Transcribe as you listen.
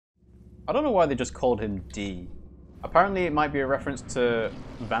I don't know why they just called him D. Apparently it might be a reference to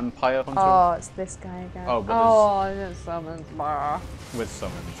Vampire Hunter. Oh, it's this guy again. Oh, but oh, it summons. Blah. with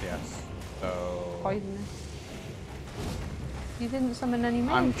summons, yes. So... Poisonous. You didn't summon any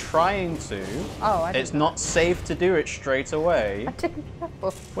mage? I'm trying to. Oh, I didn't It's know. not safe to do it straight away. I didn't know.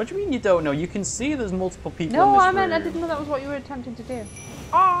 What do you mean you don't know? You can see there's multiple people No, in this I meant I room. didn't know that was what you were attempting to do.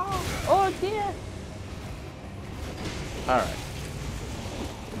 Oh dear. Alright.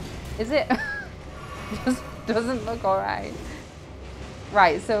 Is it? Just doesn't look alright.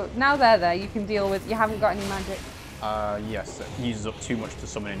 Right, so now they're there, you can deal with. You haven't got any magic. Yes, it uses up too much to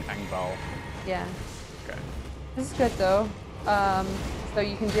summon in Angbal. Yeah. Okay. This is good though. So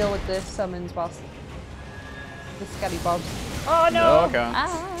you can deal with the summons whilst the skelly bobs. Oh no! No, I can't.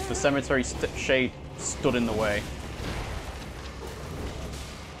 Ah. The cemetery shade stood in the way.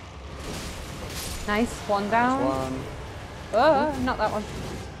 Nice, one down. There's one. Oh, not that one.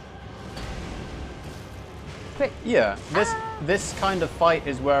 Quick. Yeah, this kind of fight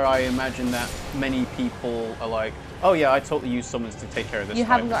is where I imagine that many people are like, oh yeah, I totally use summons to take care of this You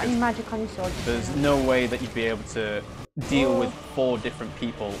fight. haven't got any because magic on your sword. There's no way that you'd be able to deal with 4 different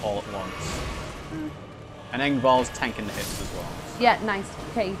people all at once. And Engval's tanking the hits as well. Yeah, nice.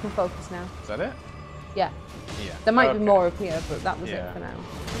 Okay, you can focus now. Is that it? Yeah. Yeah. There might Okay. be more up here, but that was Yeah. it for now.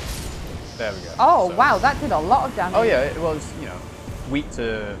 There we go. Oh, So- wow, that did a lot of damage. Oh yeah, it was, you know, weak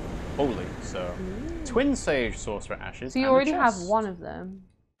to holy, so. Twin Sage Sorcerer Ashes. So you and a already have chest. one of them.